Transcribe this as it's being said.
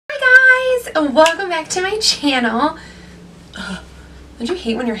guys, welcome back to my channel. Don't you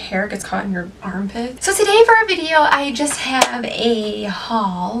hate when your hair gets caught in your armpit? So today for our video, I just have a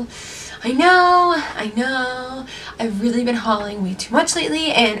haul. I know, I've really been hauling way too much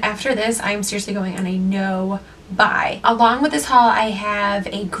lately, and after this, I'm seriously going on a no buy. Along with this haul, I have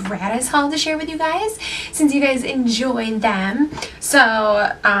a gratis haul to share with you guys, since you guys enjoy them.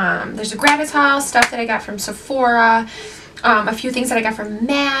 So, there's a gratis haul, stuff that I got from Sephora, a few things that I got from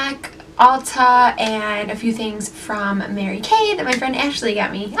MAC, Ulta, and a few things from Mary Kay that my friend Ashley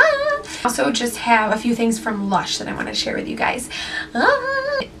got me. Also just have a few things from Lush that I want to share with you guys.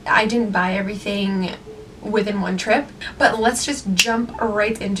 I didn't buy everything within one trip, but let's just jump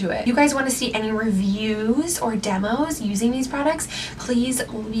right into it. If you guys want to see any reviews or demos using these products, please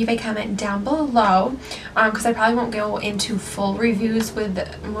leave a comment down below, because I probably won't go into full reviews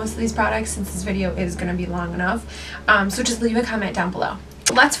with most of these products since this video is going to be long enough. So just leave a comment down below.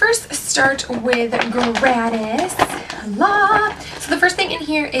 Let's first start with gratis. So the first thing in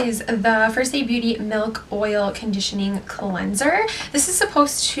here is the First Aid Beauty Milk Oil Conditioning Cleanser. This is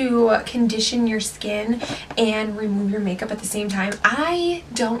supposed to condition your skin and remove your makeup at the same time. I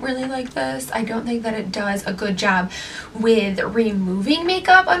don't really like this. I don't think that it does a good job with removing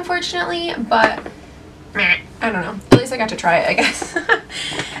makeup, unfortunately, but I don't know. At least I got to try it, I guess.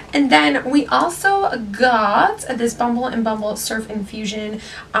 And then we also got this Bumble and Bumble Surf Infusion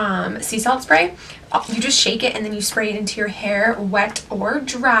sea salt spray. You just shake it and then you spray it into your hair, wet or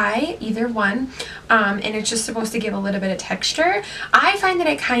dry, either one. And it's just supposed to give a little bit of texture. I find that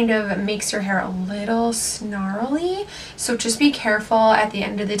it kind of makes your hair a little snarly, so just be careful at the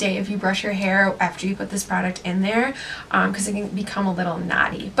end of the day if you brush your hair after you put this product in there, because it can become a little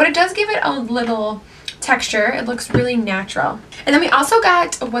knotty. But it does give it a little texture. It looks really natural. And then we also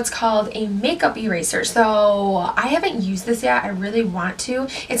got what's called a makeup eraser. So I haven't used this yet. I really want to.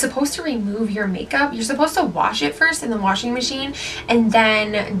 It's supposed to remove your makeup. You're supposed to wash it first in the washing machine and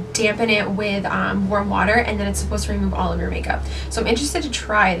then dampen it with warm water, and then it's supposed to remove all of your makeup. So I'm interested to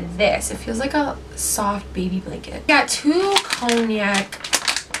try this. It feels like a soft baby blanket. Got two cognac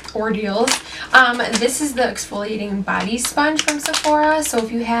ordeals. This is the exfoliating body sponge from Sephora. So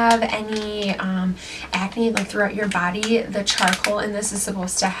if you have any acne like throughout your body, the charcoal in this is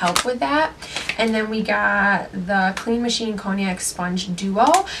supposed to help with that. And then we got the Clean Machine Cognac Sponge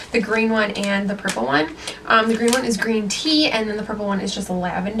Duo, the green one and the purple one. The green one is green tea, and then the purple one is just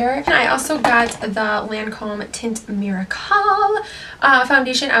lavender. And I also got the Lancome Tint Miracle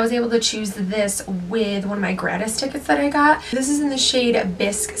foundation. I was able to choose this with one of my gratis tickets that I got. This is in the shade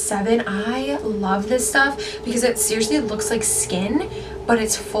Bisque 7. I love this stuff because it seriously looks like skin, but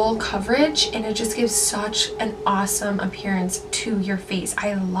it's full coverage, and it just gives such an awesome appearance to your face.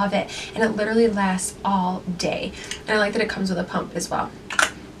 I love it, and it literally lasts all day. And I like that it comes with a pump as well.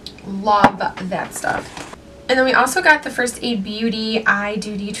 Love that stuff. And then we also got the First Aid Beauty Eye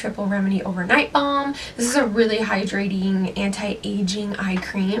Duty Triple Remedy Overnight Balm. This is a really hydrating anti-aging eye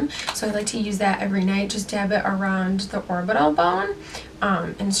cream, so I like to use that every night. Just dab it around the orbital bone,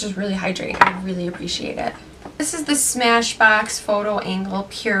 and it's just really hydrating. I really appreciate it. This is the Smashbox Photo Angle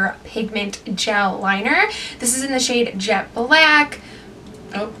Pure Pigment Gel Liner. This is in the shade Jet Black.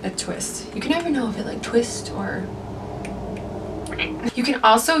 Oh, it twists. You can never know if it like twists or... You can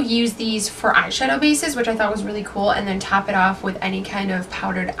also use these for eyeshadow bases, which I thought was really cool, and then top it off with any kind of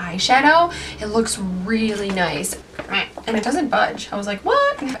powdered eyeshadow. It looks really nice, and it doesn't budge. I was like,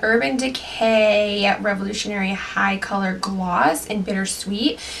 what? Urban Decay Revolutionary High Color Gloss in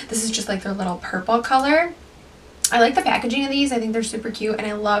Bittersweet. This is just like their little purple color. I like the packaging of these. I think they're super cute, and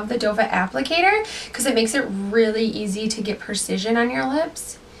I love the doe foot applicator because it makes it really easy to get precision on your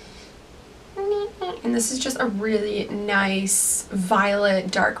lips. And this is just a really nice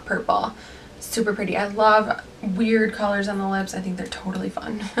violet dark purple. Super pretty. I love weird colors on the lips. I think they're totally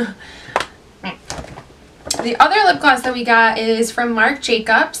fun. The other lip gloss that we got is from Marc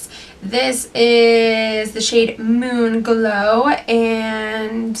Jacobs. This is the shade Moon Glow,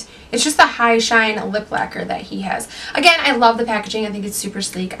 and it's just a high shine lip lacquer that he has. Again, I love the packaging. I think it's super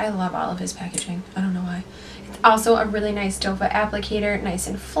sleek. I love all of his packaging. I don't know why. Also a really nice doe foot applicator, nice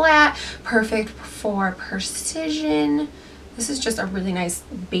and flat, perfect for precision. This is just a really nice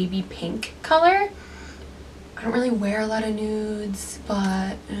baby pink color. I don't really wear a lot of nudes,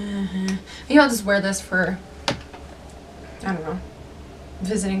 but maybe I'll just wear this for, I don't know,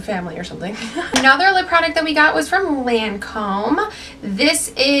 visiting family or something. Another lip product that we got was from Lancome.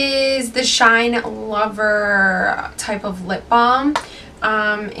 This is the Shine Lover type of lip balm.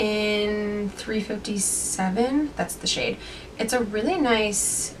 In 357, that's the shade. It's a really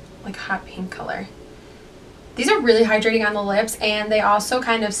nice like hot pink color. These are really hydrating on the lips, and they also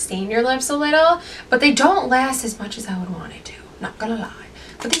kind of stain your lips a little, but they don't last as much as I would want it to. Not gonna lie.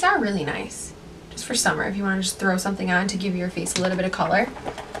 But these are really nice. Just for summer, if you want to just throw something on to give your face a little bit of color.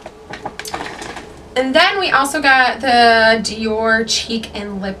 And then we also got the Dior Cheek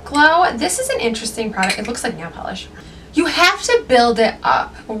and Lip Glow. This is an interesting product. It looks like nail polish. You have to build it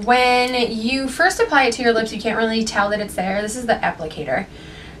up. When you first apply it to your lips, you can't really tell that it's there. This is the applicator.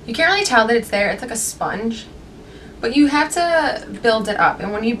 You can't really tell that it's there. It's like a sponge. But you have to build it up.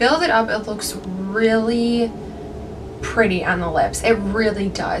 And when you build it up, it looks really pretty on the lips. It really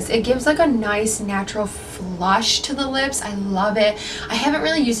does. It gives like a nice natural flush to the lips. I love it. I haven't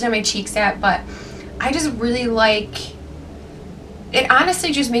really used it on my cheeks yet, but I just really like it.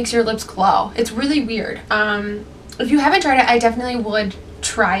 Honestly just makes your lips glow. It's really weird. If you haven't tried it, I definitely would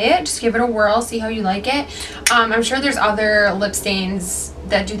try it. Just give it a whirl, see how you like it. I'm sure there's other lip stains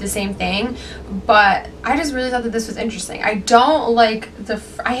that do the same thing, but I just really thought that this was interesting. I don't like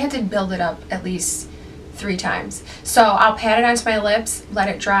I had to build it up at least 3 times. So I'll pat it onto my lips, let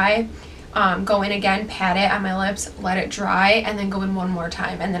it dry, go in again, pat it on my lips, let it dry, and then go in one more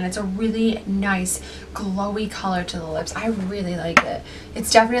time. And then it's a really nice glowy color to the lips. I really like it.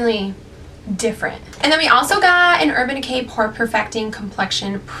 It's definitely different. And then we also got an Urban Decay Pore Perfecting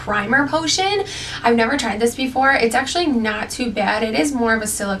Complexion Primer Potion. I've never tried this before. It's actually not too bad. It is more of a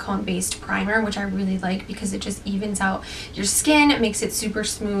silicone based primer, which I really like because it just evens out your skin. It makes it super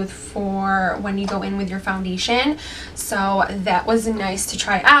smooth for when you go in with your foundation. So that was nice to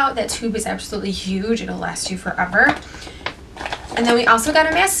try out. That tube is absolutely huge. It'll last you forever. And then we also got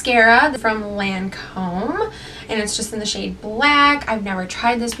a mascara from Lancome, and it's just in the shade Black. I've never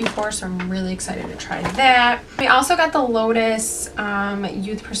tried this before, so I'm really excited to try that. We also got the Lotus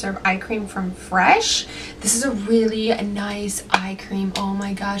Youth Preserve Eye Cream from Fresh. This is a really nice eye cream. Oh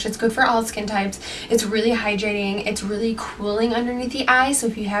my gosh, it's good for all skin types. It's really hydrating. It's really cooling underneath the eye, so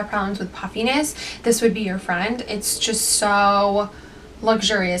if you have problems with puffiness, this would be your friend. It's just so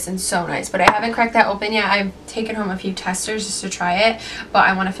luxurious and so nice, but I haven't cracked that open yet. I've taken home a few testers just to try it, but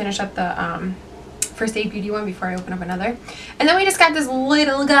I want to finish up the First Aid Beauty one before I open up another. And then we just got this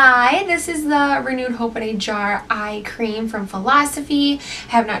little guy. This is the Renewed Hope in a Jar eye cream from Philosophy.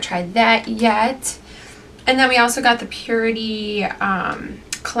 Have not tried that yet. And then we also got the Purity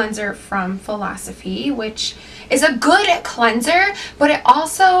cleanser from Philosophy, which is a good cleanser, but it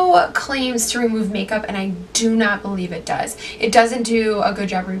also claims to remove makeup, and I do not believe it does. It doesn't do a good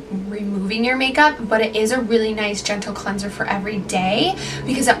job removing your makeup, but it is a really nice gentle cleanser for every day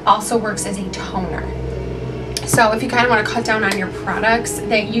because it also works as a toner. So if you kind of want to cut down on your products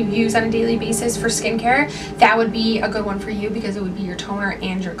that you use on a daily basis for skincare, that would be a good one for you because it would be your toner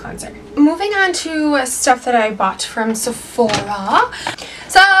and your cleanser. Moving on to stuff that I bought from Sephora.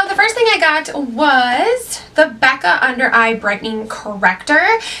 So the first thing I got was the Becca Under Eye Brightening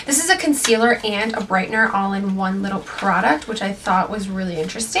Corrector. This is a concealer and a brightener all in one little product, which I thought was really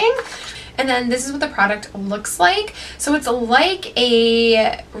interesting. And then this is what the product looks like. So it's like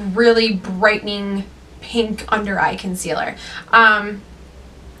a really brightening pink under eye concealer. I'll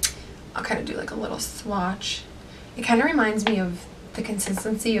kind of do like a little swatch. It kind of reminds me of the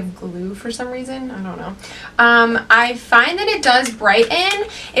consistency of glue for some reason. I don't know. I find that it does brighten.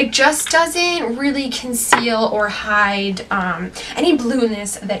 It just doesn't really conceal or hide any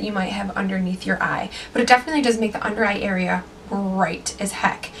blueness that you might have underneath your eye. But it definitely does make the under eye area bright as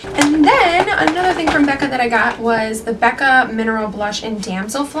heck. And then another thing from Becca that I got was the Becca Mineral Blush in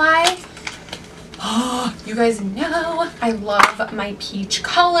Damselfly. Oh, you guys know I love my peach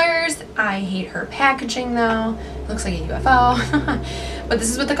colors. I hate her packaging though. It looks like a UFO. But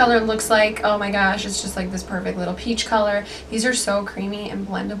this is what the color looks like. Oh my gosh, it's just like this perfect little peach color. These are so creamy and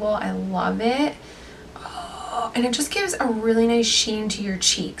blendable. I love it. Oh, and it just gives a really nice sheen to your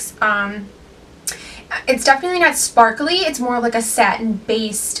cheeks. It's definitely not sparkly. It's more like a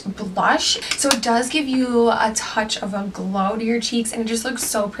satin-based blush. So it does give you a touch of a glow to your cheeks, and it just looks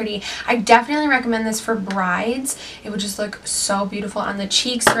so pretty. I definitely recommend this for brides. It would just look so beautiful on the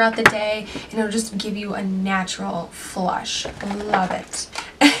cheeks throughout the day, and it'll just give you a natural flush. Love it.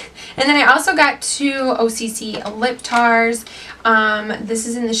 And then I also got 2 OCC lip tars. This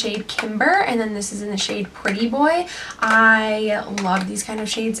is in the shade Kimber, and then this is in the shade Pretty Boy. I love these kind of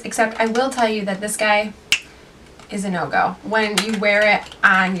shades, except I will tell you that this guy is a no-go when you wear it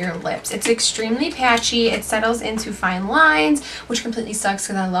on your lips. It's extremely patchy. It settles into fine lines, which completely sucks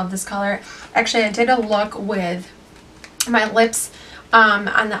because I love this color. Actually, I did a look with my lips on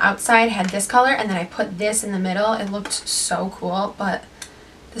the outside, had this color, and then I put this in the middle. It looked so cool, but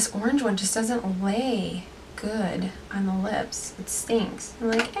this orange one just doesn't lay good on the lips. It stinks.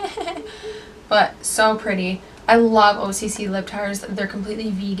 I'm like, but so pretty. I love OCC lip tires. They're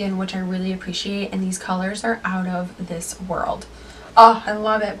completely vegan, which I really appreciate, and these colors are out of this world. Oh, I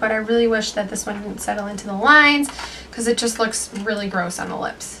love it, but I really wish that this one didn't settle into the lines because it just looks really gross on the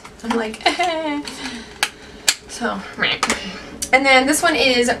lips. I'm like, so, and then this one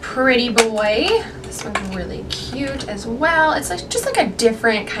is Pretty Boy. This one's really cute as well. It's like just like a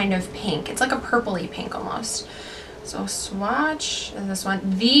different kind of pink. It's like a purpley pink almost. So swatch, and this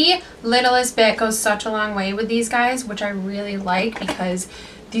one, the littlest bit goes such a long way with these guys, which I really like because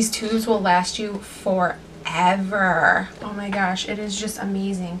these tubes will last you forever. Oh my gosh, it is just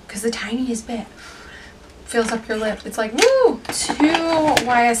amazing because the tiniest bit fills up your lip. It's like, woo! 2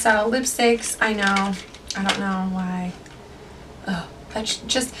 YSL lipsticks. I know, I don't know why. Oh, that's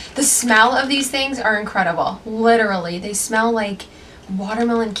just, the smell of these things are incredible. Literally, they smell like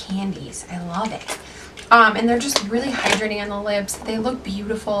watermelon candies. I love it. And they're just really hydrating on the lips. They look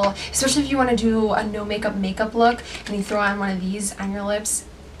beautiful, especially if you want to do a no makeup look and you throw on one of these on your lips.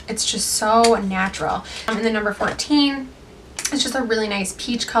 It's just so natural. And then number 14, it's just a really nice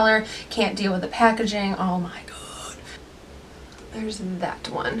peach color. Can't deal with the packaging. Oh my god. There's that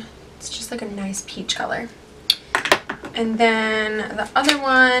one. It's just like a nice peach color. And then the other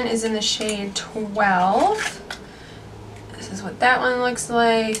one is in the shade 12. This is what that one looks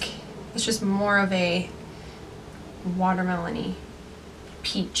like. It's just more of a watermelon-y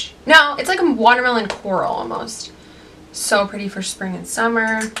peach. No, it's like a watermelon coral almost. So pretty for spring and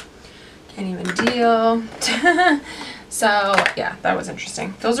summer. Can't even deal. So yeah, that was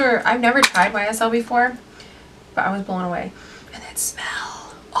interesting. Those are, I've never tried YSL before, but I was blown away. And that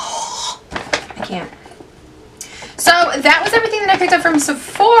smell. Oh, I can't. So that was everything that I picked up from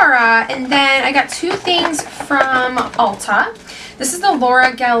Sephora, and then I got 2 things from Ulta. This is the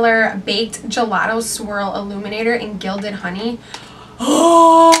Laura Geller Baked Gelato Swirl Illuminator in Gilded Honey.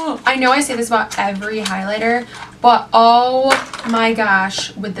 Oh, I know I say this about every highlighter, but oh my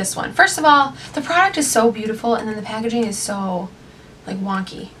gosh, with this one. First of all, the product is so beautiful, and then the packaging is so like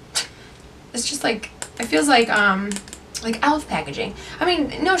wonky. It's just like, it feels like e.l.f. packaging. I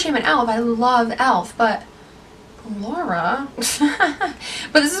mean, no shame on e.l.f. I love e.l.f., but Laura.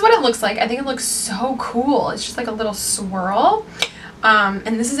 But this is what it looks like. I think it looks so cool. It's just like a little swirl.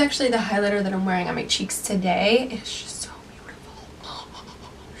 And this is actually the highlighter that I'm wearing on my cheeks today. It's just so beautiful.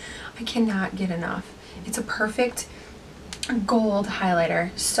 I cannot get enough. It's a perfect gold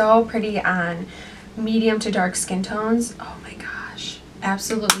highlighter. So pretty on medium to dark skin tones. Oh my gosh.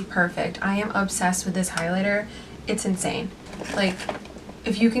 Absolutely perfect. I am obsessed with this highlighter. It's insane. Like,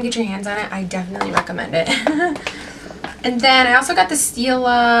 if you can get your hands on it, I definitely recommend it. And then I also got the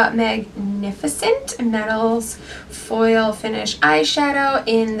Stila Magnificent Metals Foil Finish Eyeshadow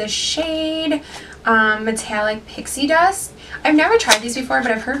in the shade Metallic Pixie Dust. I've never tried these before,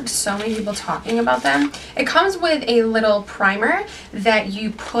 but I've heard so many people talking about them. It comes with a little primer that you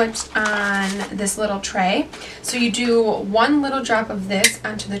put on this little tray. So you do 1 little drop of this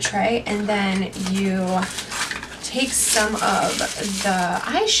onto the tray, and then you take some of the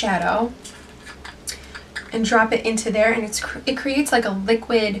eyeshadow and drop it into there, and it creates like a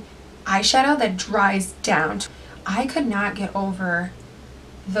liquid eyeshadow that dries down. I could not get over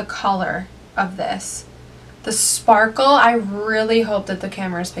the color of this. The sparkle, I really hope that the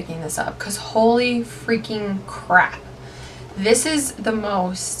camera is picking this up, because holy freaking crap. This is the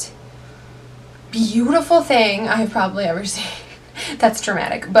most beautiful thing I've probably ever seen. That's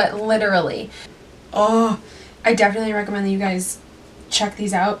dramatic, but literally. Oh, I definitely recommend that you guys check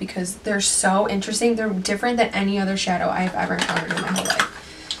these out because they're so interesting. They're different than any other shadow I've ever encountered in my whole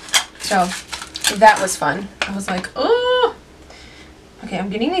life. So that was fun. I was like, oh. Okay, I'm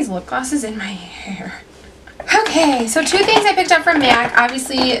getting these lip glosses in my hair. Okay, so 2 things I picked up from MAC.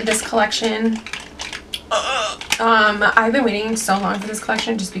 Obviously, this collection. I've been waiting so long for this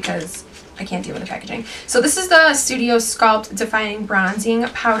collection just because I can't deal with the packaging. So this is the Studio Sculpt Defining Bronzing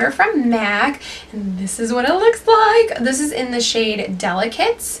Powder from MAC, and this is what it looks like. This is in the shade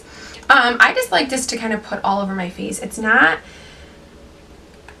Delicates. I just like this to kind of put all over my face. It's not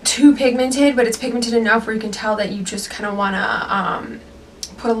too pigmented, but it's pigmented enough where you can tell that you just kind of want to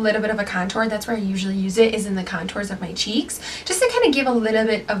put a little bit of a contour. That's where I usually use it, is in the contours of my cheeks, just to kind of give a little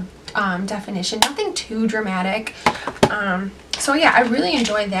bit of definition. Nothing too dramatic. So yeah, I really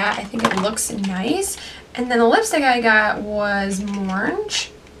enjoyed that. I think it looks nice. And then the lipstick I got was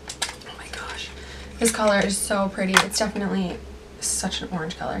Orange. Oh my gosh. This color is so pretty. It's definitely such an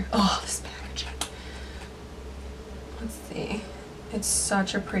orange color. Oh, this packaging. Let's see. It's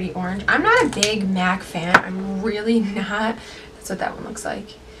such a pretty orange. I'm not a big MAC fan. I'm really not. That's what that one looks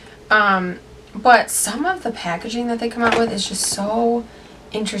like. But some of the packaging that they come out with is just so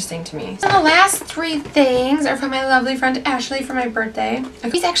interesting to me. So the last three things are from my lovely friend Ashley for my birthday.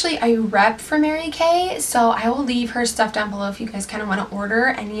 She's actually a rep for Mary Kay, so I will leave her stuff down below if you guys kind of want to order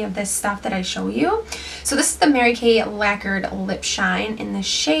any of this stuff that I show you. So this is the Mary Kay Lacquered Lip Shine in the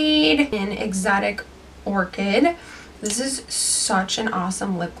shade in Exotic Orchid. This is such an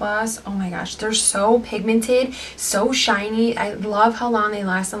awesome lip gloss. Oh my gosh, they're so pigmented, so shiny. I love how long they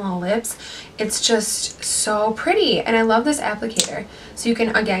last on the lips. It's just so pretty, and I love this applicator. So you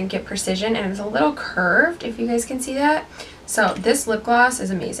can, again, get precision, and it's a little curved, if you guys can see that. So this lip gloss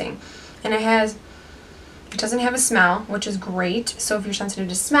is amazing. And it doesn't have a smell, which is great. So if you're sensitive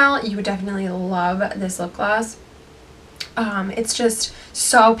to smell, you would definitely love this lip gloss. It's just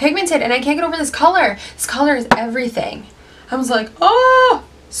so pigmented, and I can't get over this color. This color is everything. I was like, oh,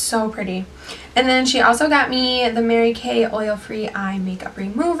 so pretty. And then she also got me the Mary Kay Oil-Free Eye Makeup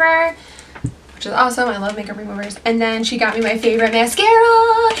Remover, which is awesome. I love makeup removers. And then she got me my favorite mascara.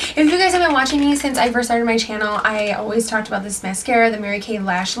 If you guys have been watching me since I first started my channel, I always talked about this mascara, the Mary Kay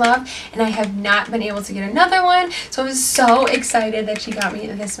Lash Love, and I have not been able to get another one. So I was so excited that she got me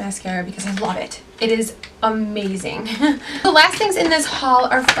this mascara because I love it. It is amazing. The last things in this haul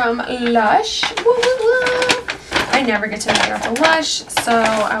are from Lush. Woo, woo, woo. I never get to get off of Lush, so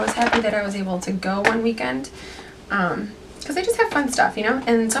I was happy that I was able to go one weekend. Because they just have fun stuff, you know,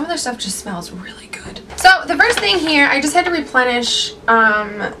 and some of their stuff just smells really good. So the first thing here, I just had to replenish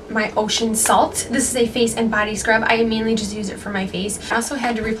my Ocean Salt. This is a face and body scrub. I mainly just use it for my face. I also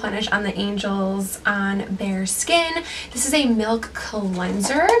had to replenish on the Angels on Bare Skin. This is a milk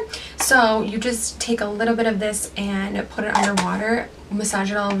cleanser. So you just take a little bit of this and put it underwater,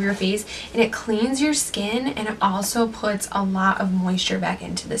 massage it all over your face, and it cleans your skin, and it also puts a lot of moisture back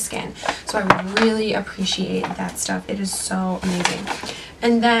into the skin. So I really appreciate that stuff. It is so amazing.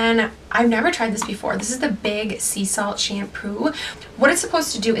 And then I've never tried this before. This is the Big Sea Salt Shampoo. What it's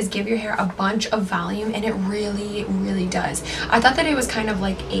supposed to do is give your hair a bunch of volume, and it really, really does. I thought that it was kind of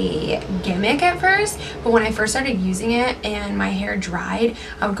like a gimmick at first, but when I first started using it and my hair dried,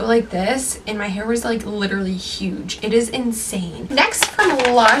 I would go like this, and my hair was like literally huge. It is insane. Next from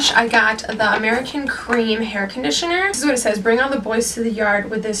Lush, I got the American Cream Hair Conditioner. This is what it says: bring all the boys to the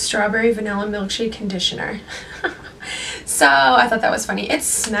yard with this strawberry vanilla milkshake conditioner. So I thought that was funny. It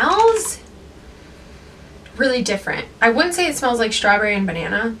smells really different. I wouldn't say it smells like strawberry and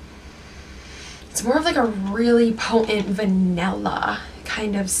banana. It's more of like a really potent vanilla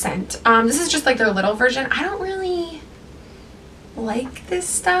kind of scent. This is just like their little version. I don't really like this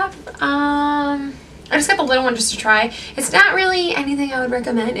stuff. I just got the little one just to try. It's not really anything I would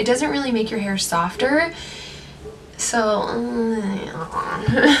recommend. It doesn't really make your hair softer. So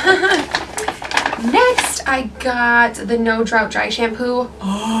next, I got the No Drought Dry Shampoo.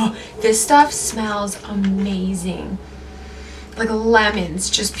 Oh, this stuff smells amazing. Like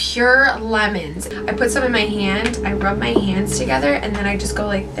lemons, just pure lemons. I put some in my hand, I rub my hands together, and then I just go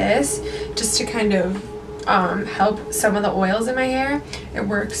like this, just to kind of help some of the oils in my hair. It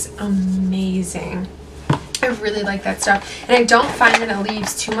works amazing. I really like that stuff. And I don't find that it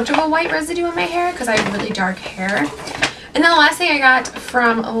leaves too much of a white residue in my hair because I have really dark hair. And then the last thing I got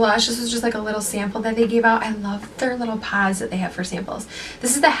from Lush, this was just like a little sample that they gave out. I love their little pods that they have for samples.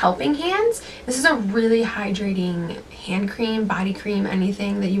 This is the Helping Hands. This is a really hydrating hand cream, body cream,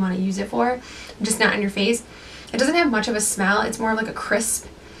 anything that you want to use it for, just not on your face. It doesn't have much of a smell. It's more like a crisp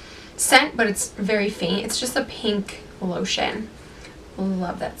scent, but it's very faint. It's just a pink lotion.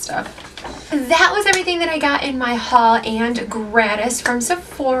 Love that stuff. That was everything that I got in my haul and gratis from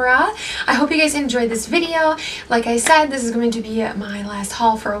Sephora. I hope you guys enjoyed this video. Like I said, this is going to be my last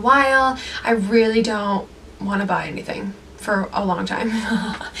haul for a while. I really don't want to buy anything for a long time.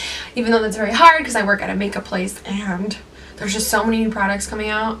 Even though that's very hard because I work at a makeup place and there's just so many new products coming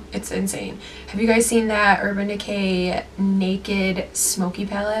out. It's insane. Have you guys seen that Urban Decay Naked Smoky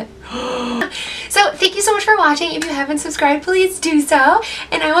Palette? So thank you so much for watching. If you haven't subscribed, please do so.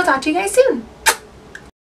 And I will talk to you guys soon.